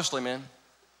 Mostly men.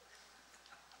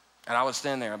 And I would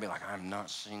stand there, I'd be like, I'm not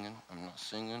singing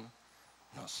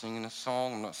this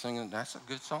song, I'm not singing, that's a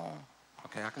good song.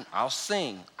 Okay, I will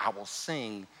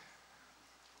sing.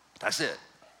 That's it.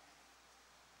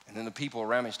 And then the people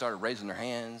around me started raising their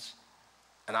hands,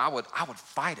 and I would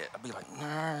fight it. I'd be like,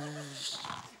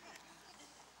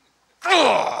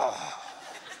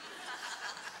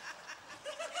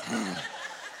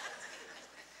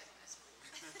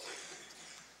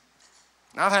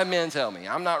 Now, I've had men tell me,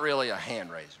 I'm not really a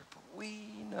hand raiser, but we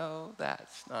know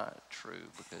that's not true,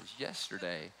 because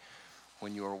yesterday,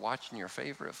 when you were watching your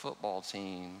favorite football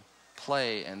team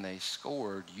play and they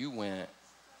scored, you went,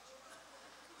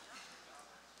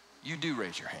 you do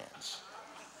raise your hands.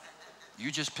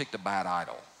 You just picked a bad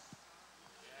idol.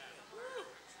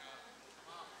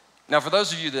 Now, for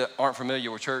those of you that aren't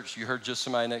familiar with church, you heard just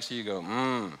somebody next to you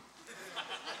go,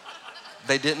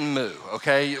 They didn't moo,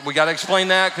 okay? We got to explain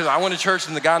that because I went to church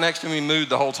and the guy next to me mooed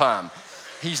the whole time.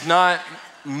 He's not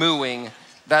mooing.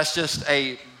 That's just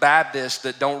a Baptist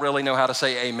that don't really know how to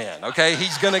say amen, okay?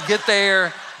 He's going to get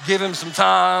there. Give him some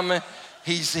time.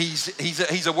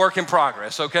 He's a work in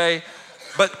progress, okay?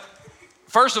 But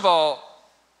first of all,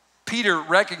 Peter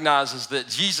recognizes that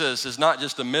Jesus is not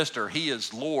just a mister, he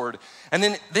is Lord. And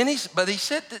then he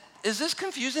said, is this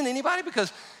confusing anybody?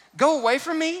 Because go away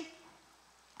from me.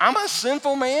 I'm a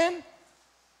sinful man.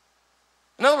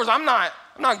 In other words, I'm not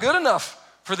good enough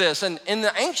for this. And in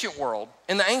the ancient world,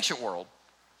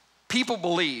 people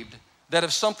believed that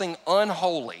if something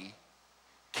unholy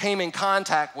came in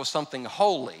contact with something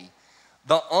holy,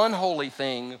 the unholy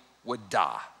thing would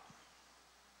die.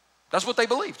 That's what they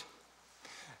believed.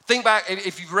 Think back,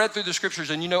 if you've read through the scriptures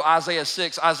and you know Isaiah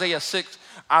 6,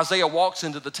 Isaiah walks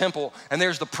into the temple and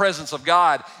there's the presence of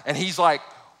God and he's like,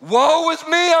 woe is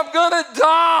me, I'm gonna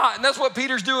die. And that's what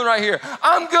Peter's doing right here.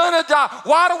 I'm gonna die.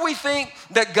 Why do we think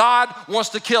that God wants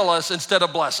to kill us instead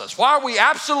of bless us? Why are we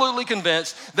absolutely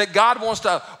convinced that God wants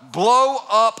to blow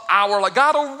up our life?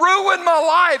 God will ruin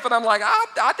my life. And I'm like,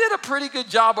 I did a pretty good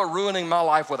job of ruining my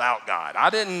life without God. I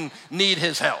didn't need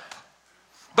his help.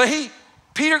 But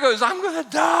Peter goes, I'm gonna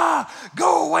die.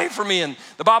 Go away from me. And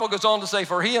the Bible goes on to say,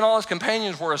 for he and all his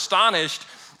companions were astonished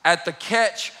at the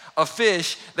catch of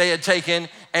fish they had taken,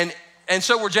 and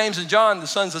so were James and John, the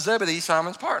sons of Zebedee,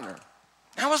 Simon's partner.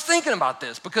 And I was thinking about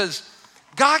this because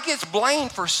God gets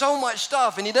blamed for so much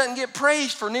stuff and he doesn't get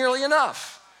praised for nearly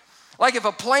enough. Like if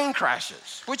a plane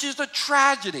crashes, which is a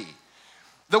tragedy,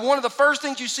 one of the first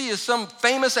things you see is some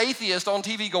famous atheist on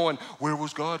TV going, where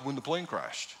was God when the plane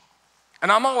crashed?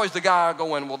 And I'm always the guy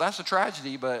going, well, that's a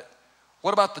tragedy, but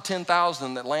what about the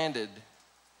 10,000 that landed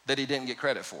that he didn't get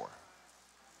credit for?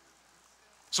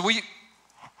 So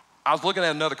I was looking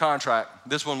at another contract.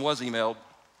 This one was emailed.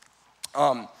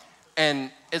 And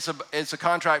it's a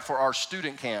contract for our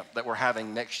student camp that we're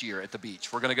having next year at the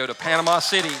beach. We're gonna go to Panama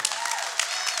City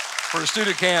for a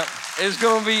student camp. It's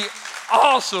gonna be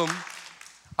awesome.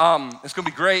 It's gonna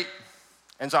be great.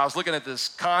 And so I was looking at this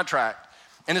contract,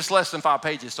 and it's less than 5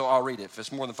 pages, so I'll read it. If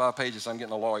it's more than 5 pages, I'm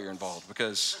getting a lawyer involved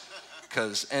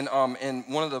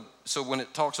so when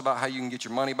it talks about how you can get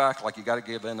your money back, like you gotta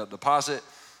give in a deposit,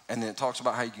 and then it talks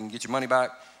about how you can get your money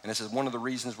back. And it says one of the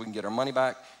reasons we can get our money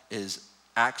back is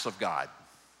acts of God.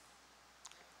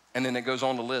 And then it goes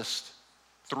on to list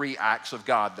 3 acts of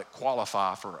God that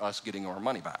qualify for us getting our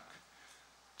money back.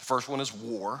 The first one is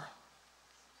war.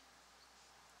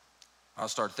 I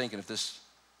started thinking if this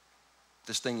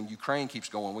thing in Ukraine keeps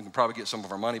going, we can probably get some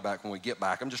of our money back when we get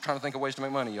back. I'm just trying to think of ways to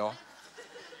make money, y'all.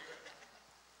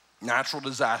 Natural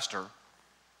disaster,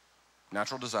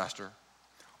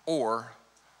 or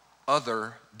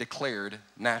other declared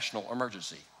national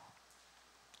emergency.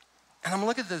 And I'm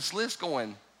looking at this list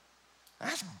going,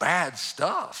 that's bad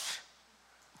stuff.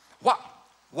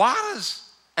 Why does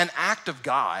an act of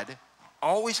God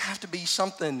always have to be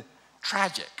something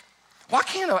tragic? Why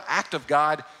can't an act of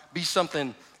God be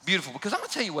something beautiful? Because I'm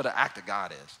gonna tell you what an act of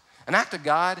God is. An act of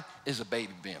God is a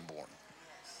baby being born.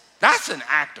 That's an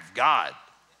act of God.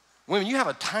 When you have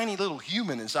a tiny little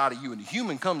human inside of you and the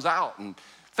human comes out and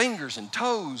fingers and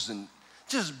toes and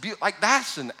like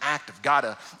that's an act of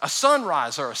God. A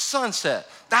sunrise or a sunset,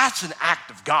 that's an act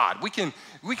of God. We can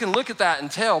look at that and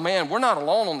tell, man, we're not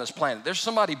alone on this planet. There's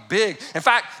somebody big. In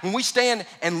fact, when we stand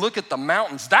and look at the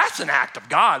mountains, that's an act of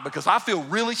God because I feel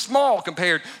really small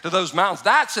compared to those mountains.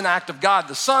 That's an act of God.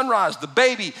 The sunrise, the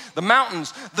baby, the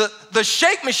mountains, the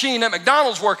shake machine at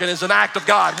McDonald's working is an act of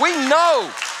God. We know.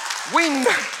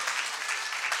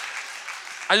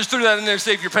 I just threw that in there to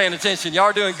see if you're paying attention. Y'all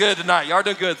are doing good tonight. Y'all are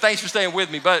doing good. Thanks for staying with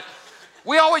me. But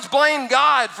we always blame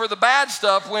God for the bad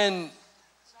stuff when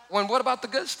what about the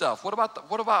good stuff? What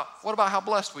about how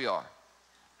blessed we are?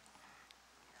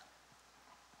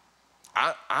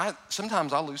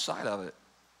 Sometimes I lose sight of it.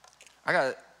 I got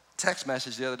a text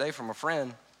message the other day from a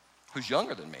friend who's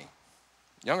younger than me.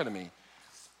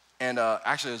 And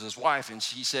actually it was his wife, and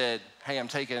she said, hey, I'm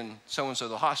taking so-and-so to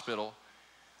the hospital.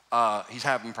 He's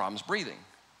having problems breathing.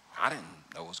 I didn't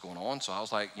know what was going on, so I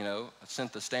was like, I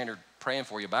sent the standard praying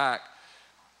for you back.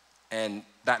 And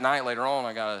that night later on,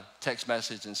 I got a text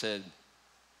message and said,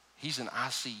 he's in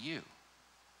ICU.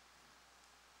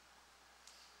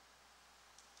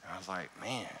 And I was like,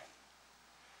 man.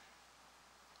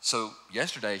 So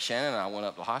yesterday, Shannon and I went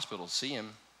up to the hospital to see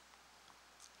him.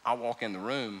 I walk in the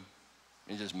room,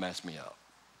 and it just messed me up.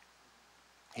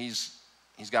 He's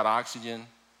got oxygen.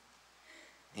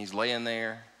 He's laying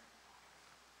there.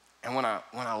 And when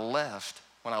I left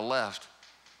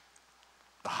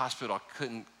the hospital,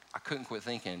 I couldn't quit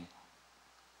thinking,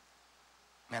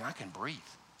 man, I can breathe.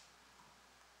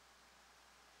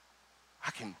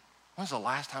 When's the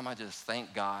last time I just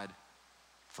thanked God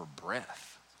for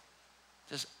breath?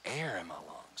 Just air in my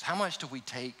lungs. How much do we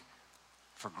take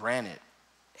for granted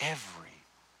every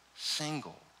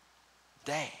single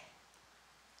day?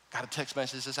 Got a text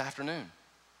message this afternoon.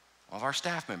 One of our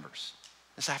staff members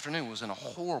this afternoon was in a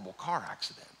horrible car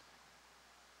accident.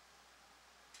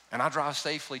 And I drive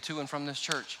safely to and from this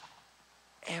church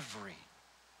every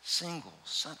single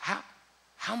Sunday.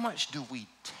 How much do we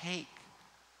take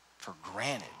for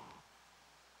granted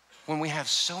when we have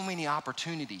so many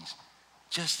opportunities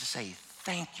just to say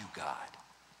thank you, God,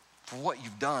 for what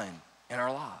you've done in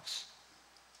our lives?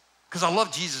 Because I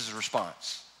love Jesus'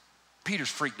 response. Peter's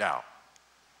freaked out.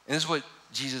 And this is what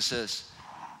Jesus says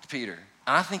to Peter.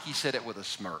 And I think he said it with a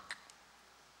smirk.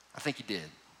 I think he did.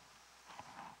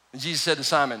 And Jesus said to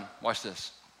Simon, watch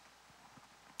this.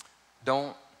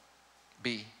 Don't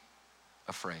be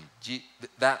afraid.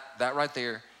 That right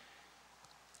there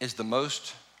is the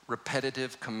most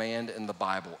repetitive command in the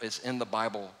Bible. It's in the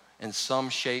Bible in some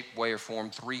shape, way, or form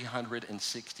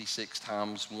 366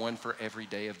 times, one for every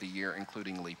day of the year,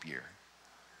 including leap year.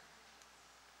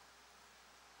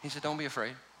 He said, don't be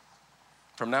afraid.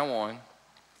 From now on,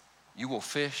 you will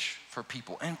fish for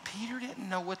people. And Peter didn't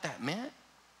know what that meant.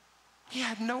 He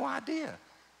had no idea.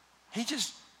 He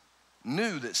just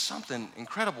knew that something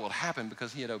incredible had happened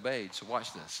because he had obeyed. So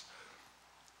watch this.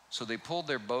 So they pulled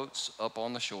their boats up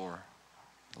on the shore,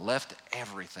 left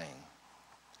everything,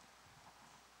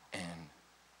 and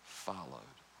followed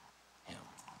him.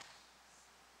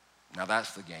 Now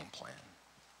that's the game plan.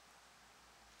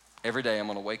 Every day I'm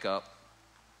going to wake up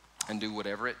and do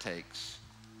whatever it takes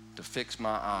to fix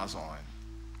my eyes on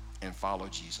and follow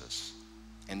Jesus.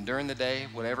 And during the day,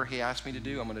 whatever he asks me to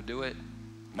do, I'm going to do it,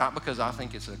 not because I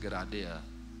think it's a good idea,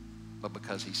 but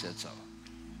because he said so.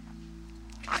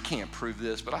 I can't prove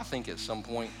this, but I think at some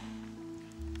point,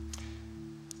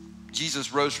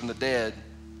 Jesus rose from the dead.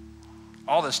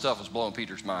 All this stuff was blowing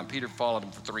Peter's mind. Peter followed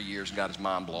him for 3 years and got his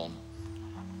mind blown.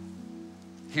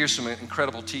 Hears some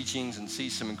incredible teachings and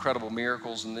sees some incredible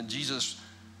miracles, and then Jesus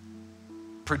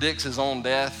predicts his own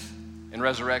death and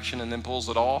resurrection and then pulls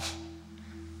it off.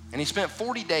 And he spent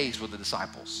 40 days with the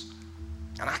disciples.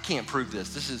 And I can't prove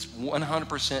this. This is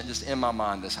 100% just in my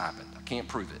mind this happened. I can't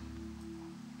prove it.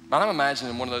 But I'm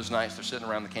imagining one of those nights they're sitting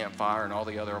around the campfire and all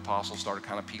the other apostles started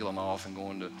kind of peeling off and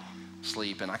going to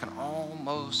sleep. And I can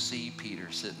almost see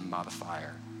Peter sitting by the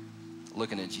fire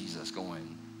looking at Jesus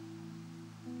going,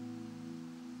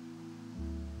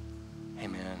 hey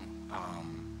man,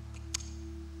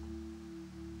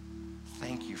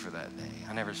 thank you for that day.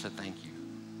 I never said thank you.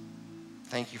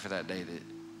 Thank you for that day that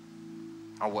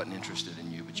I wasn't interested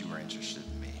in you, but you were interested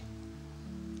in me.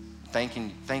 Thank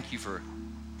you for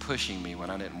pushing me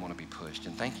when I didn't want to be pushed.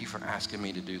 And thank you for asking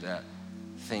me to do that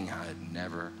thing I had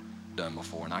never done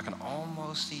before. And I can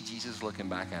almost see Jesus looking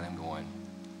back at him going,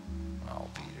 oh,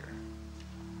 Peter,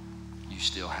 you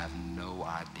still have no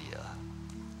idea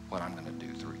what I'm going to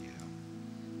do through you.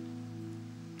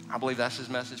 I believe that's his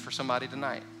message for somebody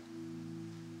tonight.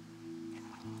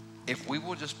 If we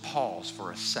will just pause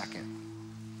for a second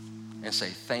and say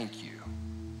thank you,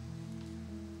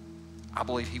 I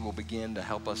believe he will begin to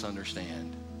help us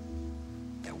understand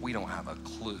that we don't have a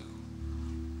clue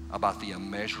about the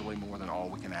immeasurably more than all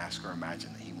we can ask or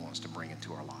imagine that he wants to bring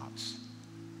into our lives.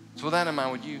 So with that in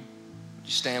mind, would you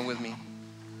stand with me?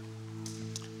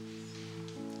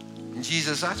 And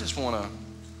Jesus, I just want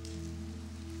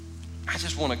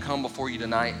to come before you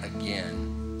tonight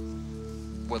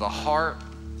again with a heart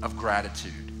of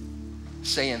gratitude,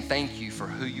 saying thank you for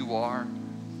who you are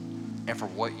and for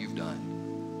what you've done.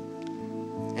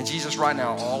 And Jesus, right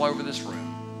now, all over this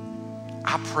room,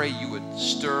 I pray you would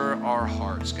stir our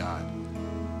hearts, God.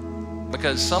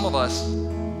 Because some of us,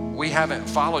 we haven't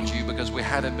followed you because we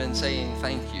haven't been saying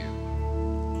thank you.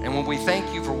 And when we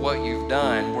thank you for what you've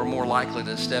done, we're more likely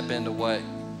to step into what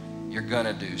you're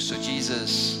gonna do. So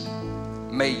Jesus,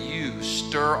 may you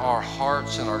stir our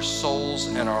hearts and our souls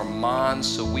and our minds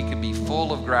so we can be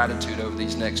full of gratitude over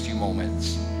these next few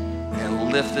moments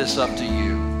and lift this up to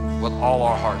you with all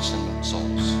our hearts and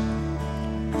souls.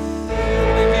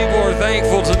 How many people are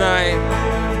thankful tonight?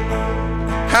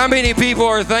 How many people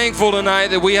are thankful tonight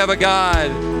that we have a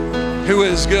God who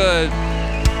is good?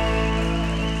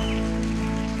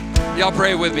 Y'all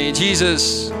pray with me.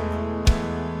 Jesus,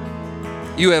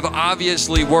 you have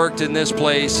obviously worked in this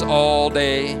place all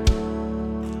day.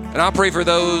 And I pray for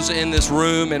those in this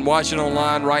room and watching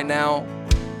online right now,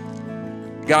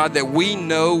 God, that we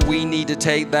know we need to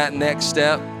take that next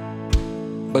step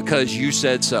because you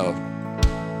said so.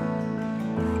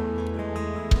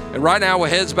 And right now,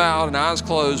 with heads bowed and eyes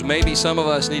closed, maybe some of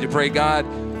us need to pray, God,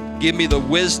 give me the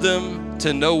wisdom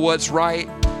to know what's right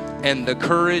and the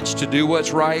courage to do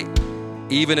what's right,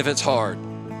 even if it's hard.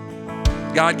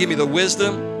 God, give me the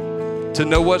wisdom to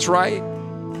know what's right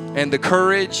and the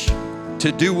courage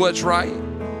to do what's right,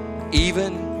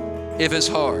 even if it's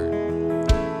hard.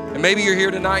 And maybe you're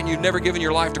here tonight and you've never given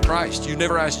your life to Christ. You've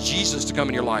never asked Jesus to come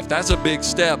in your life. That's a big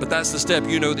step, but that's the step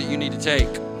you know that you need to take.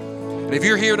 And if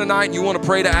you're here tonight and you want to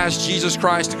pray to ask Jesus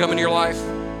Christ to come into your life,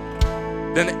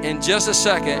 then in just a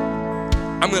second,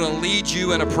 I'm going to lead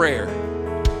you in a prayer.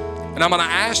 And I'm going to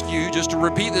ask you just to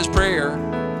repeat this prayer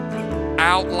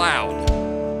out loud.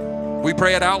 We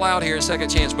pray it out loud here at Second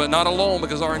Chance, but not alone,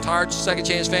 because our entire Second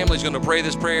Chance family is going to pray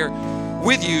this prayer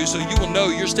with you, so you will know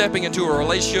you're stepping into a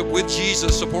relationship with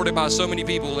Jesus, supported by so many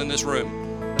people in this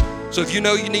room. So if you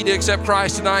know you need to accept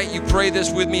Christ tonight, you pray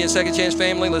this with me at Second Chance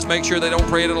family. Let's make sure they don't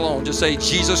pray it alone. Just say,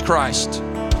 Jesus Christ,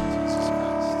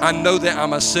 I know that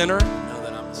I'm a sinner,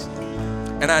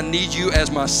 and I need you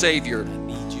as my Savior.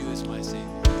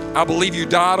 I believe you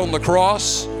died on the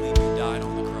cross,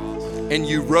 and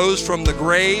you rose from the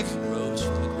grave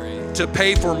to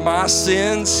pay for my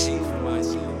sins.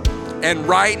 And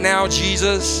right now,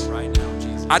 Jesus,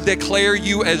 I declare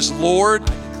you as Lord.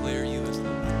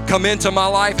 Come into my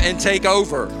life and take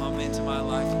over.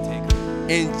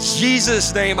 In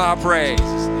Jesus' name I pray.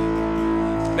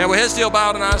 Now, with heads still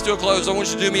bowed and eyes still closed, I want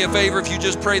you to do me a favor. If you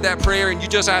just prayed that prayer and you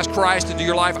just asked Christ into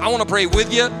your life, I want to pray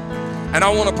with you and I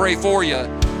want to pray for you.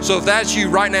 So if that's you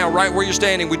right now, right where you're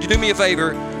standing, would you do me a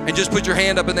favor and just put your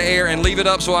hand up in the air and leave it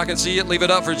up so I can see it? Leave it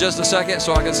up for just a second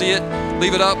so I can see it.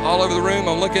 Leave it up all over the room.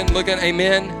 I'm looking.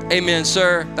 Amen. Amen,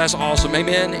 sir. That's awesome.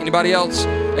 Amen. Anybody else?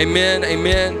 Amen.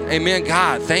 Amen. Amen.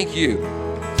 God, thank you.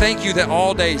 Thank you that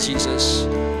all day, Jesus,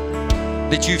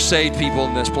 that you've saved people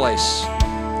in this place.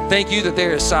 Thank you that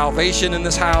there is salvation in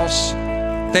this house.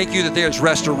 Thank you that there's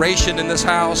restoration in this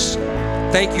house.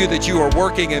 Thank you that you are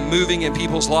working and moving in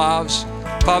people's lives.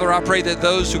 Father, I pray that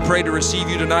those who pray to receive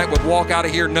you tonight would walk out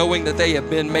of here knowing that they have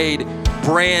been made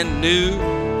brand new.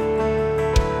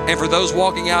 And for those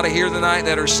walking out of here tonight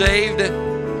that are saved,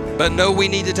 but know we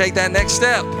need to take that next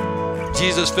step,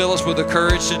 Jesus, fill us with the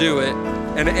courage to do it.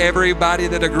 And everybody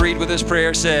that agreed with this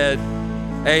prayer said,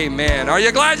 amen. Are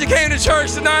you glad you came to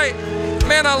church tonight?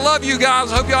 Man, I love you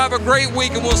guys. Hope y'all have a great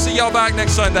week, and we'll see y'all back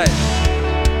next Sunday.